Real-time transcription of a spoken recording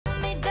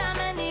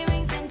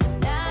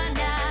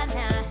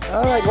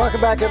All right, welcome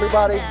back,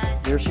 everybody.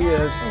 Here she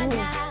is.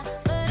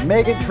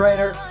 Meghan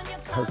Trainor.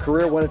 Her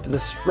career went into the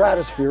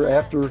stratosphere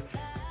after,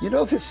 you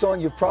know this song,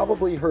 you've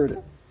probably heard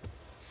it.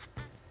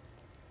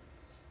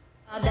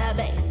 About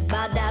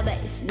that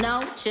bass,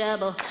 no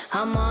trouble.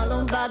 I'm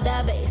all about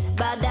that bass,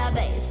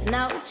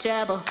 no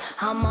trouble.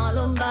 I'm all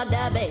about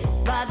that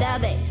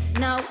bass,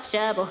 no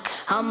trouble.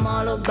 I'm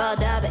all about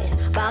that bass,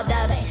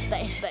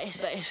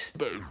 bass.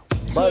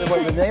 By the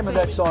way, the name of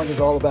that song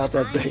is all about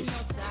that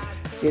bass.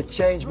 It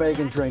changed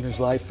Meghan Trainor's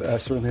life,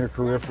 certainly her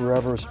career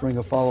forever. A string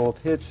of follow-up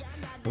hits.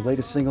 The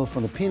latest single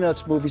from the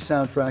Peanuts movie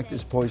soundtrack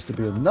is poised to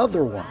be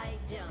another one.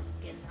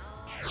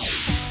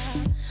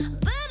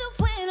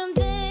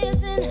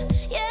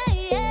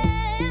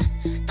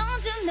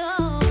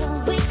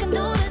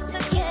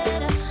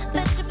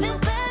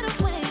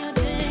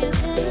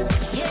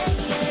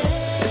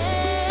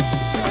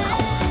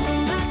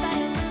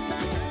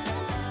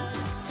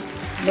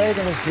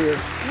 Meghan is here.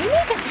 You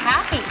make us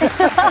happy.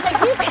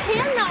 Like, you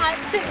cannot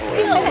sit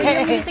still when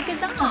your music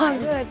is on. Oh,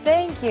 good.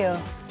 Thank you.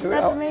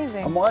 That's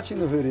amazing. I'm watching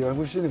the video, and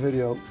we've seen the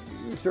video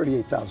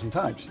 38,000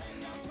 times.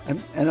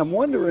 And I'm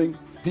wondering,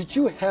 did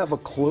you have a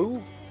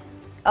clue?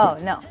 Oh,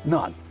 no.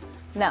 None.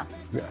 No.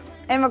 Yeah.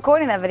 And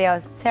recording that video, I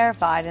was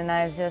terrified, and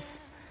I was just,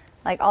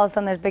 like, all of a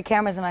sudden there's big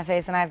cameras in my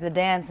face, and I have to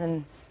dance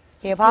and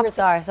be a pop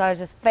star, so I was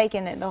just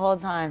faking it the whole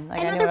time. Like,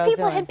 and I knew other what I was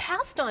people doing. had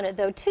passed on it,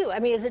 though, too. I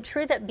mean, is it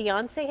true that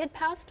Beyonce had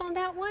passed on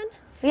that one?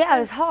 Yeah, it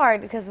was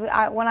hard, because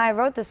when I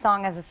wrote this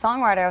song as a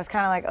songwriter, I was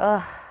kind of like,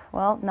 ugh,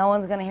 well, no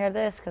one's going to hear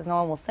this, because no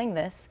one will sing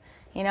this.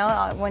 You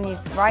know, when you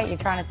write, you're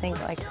trying to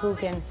think, like, who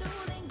can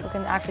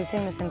actually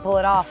sing this and pull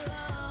it off.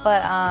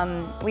 But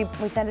we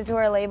sent it to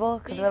our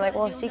label, because we're like,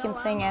 well, she can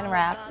sing and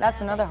rap.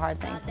 That's another hard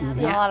thing.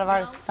 Mm-hmm. Not a lot of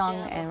artists sung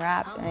and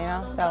rapped, you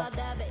know? So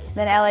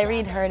then L.A.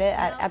 Reid heard it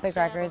at Epic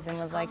Records and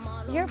was like,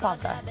 you're a pop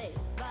star.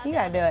 You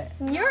got to do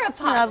it. You're a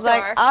pop And I was star.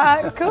 like, all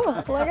right,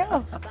 cool, let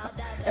go.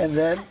 And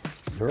then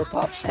you're a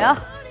pop star.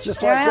 Yeah.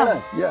 Just Here like I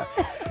am.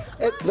 that.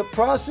 Yeah. The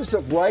process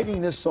of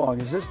writing this song,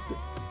 is this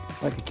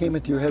like it came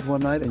into your head one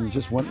night and you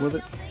just went with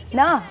it?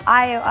 No,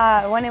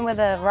 I went in with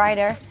a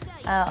writer,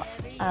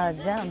 a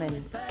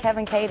gentleman,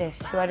 Kevin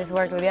Kadish, who I just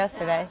worked with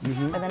yesterday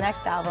for the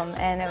next album,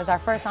 and it was our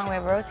first song we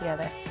ever wrote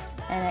together,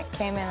 and it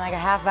came in like a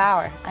half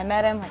hour. I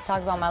met him, I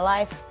talked about my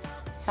life,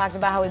 talked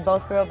about how we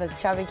both grew up as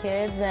chubby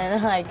kids,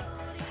 and like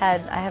I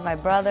had my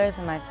brothers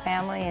and my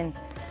family, and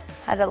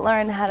had to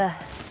learn how to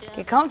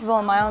get comfortable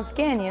in my own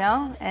skin, you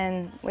know?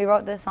 And we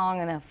wrote this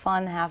song in a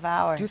fun half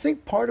hour. Do you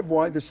think part of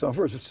why this song,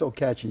 first, it's so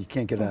catchy you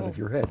can't get it out of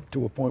your head,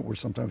 to a point where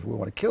sometimes we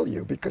want to kill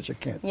you because you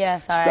can't? Yeah,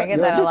 sorry, stop- I get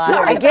that a lot.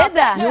 I get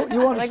that.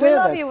 You understand like, we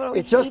love that. you, but we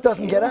It just hate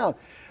doesn't you. get out.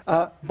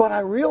 But I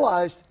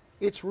realized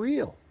it's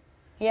real.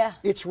 Yeah.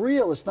 It's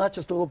real. It's not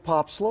just a little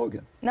pop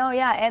slogan. No,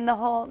 yeah, and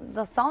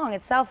the song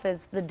itself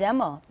is the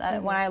demo.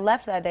 When I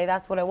left that day,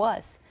 that's what it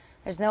was.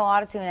 There's no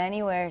autotune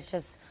anywhere. It's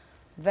just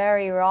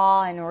very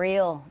raw and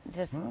real. It's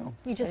just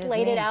You just it is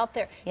laid me. it out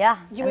there. Yeah,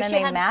 You and wish then you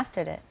they had-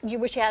 mastered it. You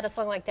wish you had a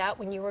song like that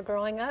when you were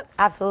growing up?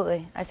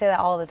 Absolutely, I say that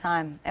all the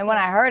time. And when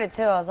I heard it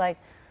too, I was like,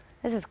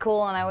 this is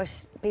cool, and I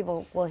wish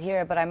people will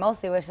hear it. But I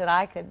mostly wish that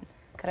I could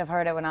have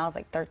heard it when I was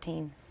like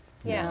 13.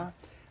 Yeah.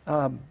 You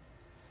know?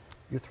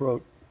 Your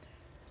throat,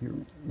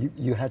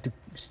 you had to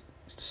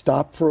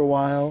stop for a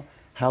while.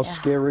 How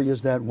scary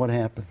is that? What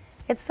happened?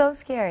 It's so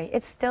scary.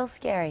 It's still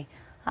scary.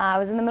 I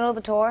was in the middle of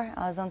the tour.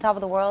 I was on top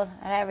of the world.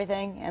 I had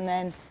everything, and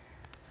then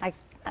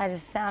I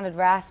just sounded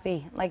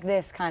raspy, like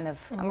this kind of.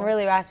 I'm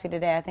really raspy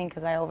today, I think,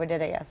 because I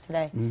overdid it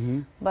yesterday.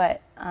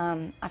 But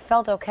I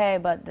felt okay,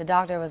 but the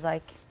doctor was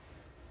like,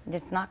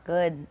 it's not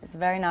good. It's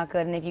very not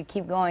good, and if you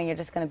keep going, you're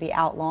just going to be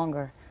out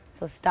longer.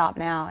 So stop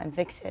now and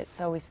fix it.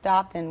 So we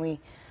stopped, and we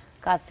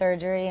got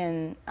surgery,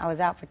 and I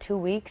was out for 2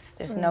 weeks.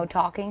 There's no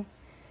talking,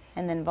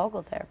 and then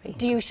vocal therapy.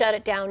 Do you shut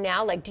it down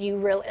now? Like, do you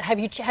really have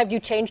you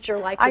changed your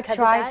life I because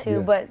try of that?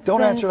 to, but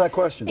Don't since- answer that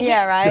question.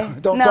 Yeah,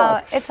 right. Don't no,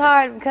 talk. it's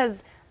hard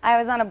because I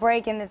was on a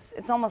break, and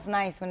it's almost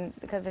nice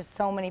because there's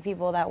so many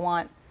people that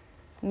want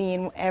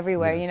me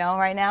everywhere, you know,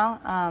 right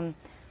now.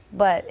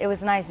 But it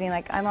was nice being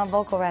like, I'm on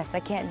vocal rest. I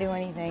can't do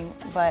anything.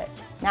 But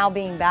now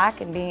being back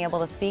and being able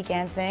to speak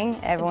and sing,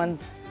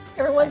 everyone's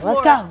Everyone's Let's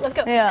more, go. let's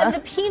go. Yeah. And the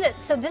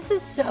Peanuts, so this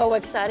is so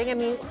exciting. I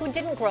mean, who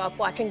didn't grow up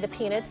watching the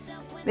Peanuts?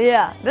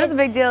 Yeah, this is a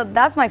big deal.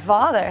 That's my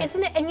father.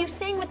 Isn't it? And you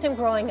sang with him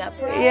growing up,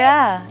 right?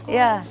 Yeah,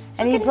 yeah.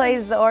 And he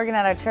plays the organ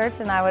at our church,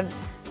 and I would,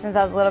 since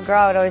I was a little girl,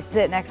 I would always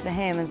sit next to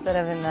him instead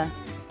of in the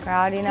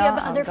crowd, you know. Do you have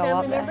I would other go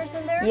family up there. members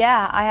in there?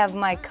 Yeah, I have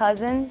my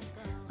cousins,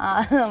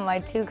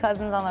 my 2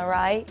 cousins on the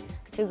right,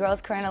 2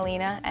 girls,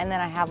 Carolina, and then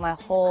I have my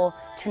whole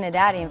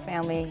Trinidadian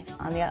family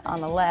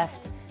on the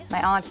left.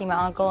 My auntie, my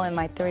uncle, and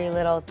my 3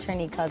 little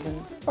Trini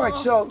cousins. All right,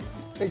 so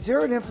is there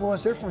an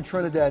influence? They're from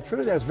Trinidad.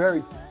 Trinidad is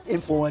very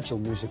influential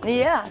musically.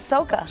 Yeah,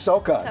 soca.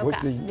 Soca,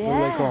 what do they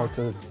Yeah. call it,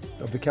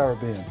 of the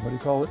Caribbean? What do you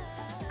call it?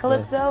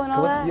 Calypso and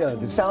all that? Yeah,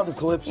 the sound of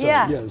calypso.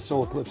 Yeah. The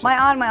soul of calypso. My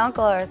aunt and my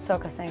uncle are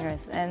soca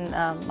singers, and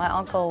my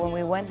uncle, when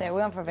we went there,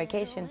 we went for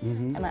vacation,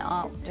 and my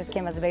aunt just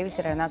came as a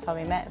babysitter, and that's how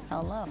they met and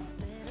fell in love.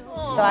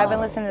 So I've been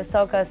listening to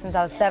soca since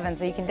I was 7,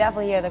 so you can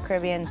definitely hear the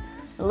Caribbean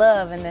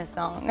love in this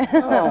song.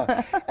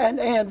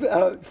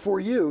 And for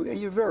you,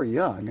 you're very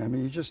young. I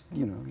mean,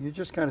 you're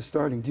just kind of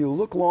starting. Do you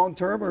look long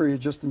term, or are you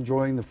just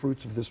enjoying the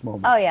fruits of this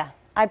moment? Oh yeah,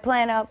 I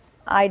plan out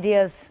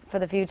ideas for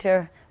the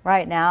future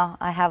right now.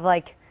 I have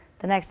like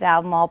the next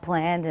album all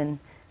planned and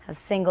have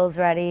singles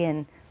ready,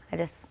 and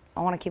I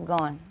want to keep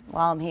going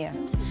while I'm here.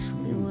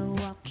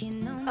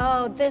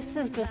 Oh, this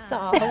is the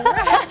song.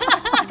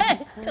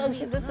 I told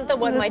you this is the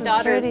one my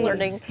daughter is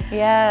learning.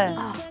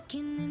 Yes.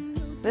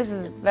 This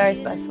is very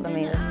special to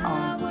me, this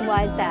song.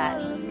 Why is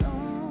that?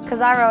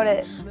 Because I wrote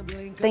it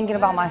thinking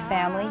about my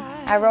family.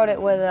 I wrote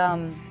it with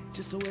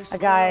a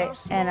guy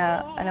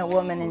and a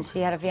woman, and she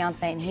had a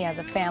fiance, and he has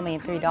a family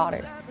and 3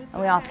 daughters.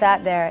 And we all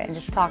sat there and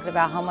just talked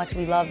about how much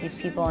we love these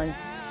people and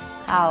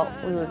how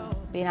we would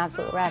be an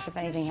absolute wreck if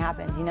anything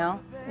happened, you know?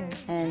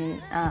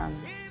 And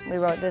we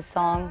wrote this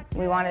song.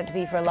 We wanted it to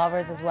be for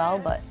lovers as well,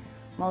 but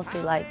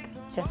mostly like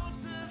just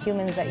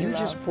humans that you love. You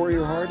just pour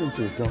your heart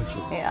into it, don't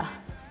you? Yeah.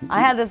 I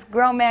had this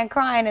grown man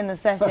crying in the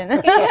session.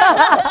 It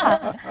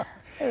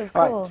was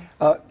cool.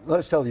 All right. Let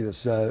us tell you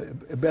this.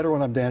 Better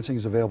When I'm Dancing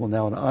is available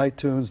now on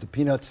iTunes. The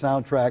Peanuts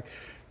soundtrack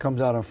comes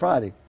out on Friday.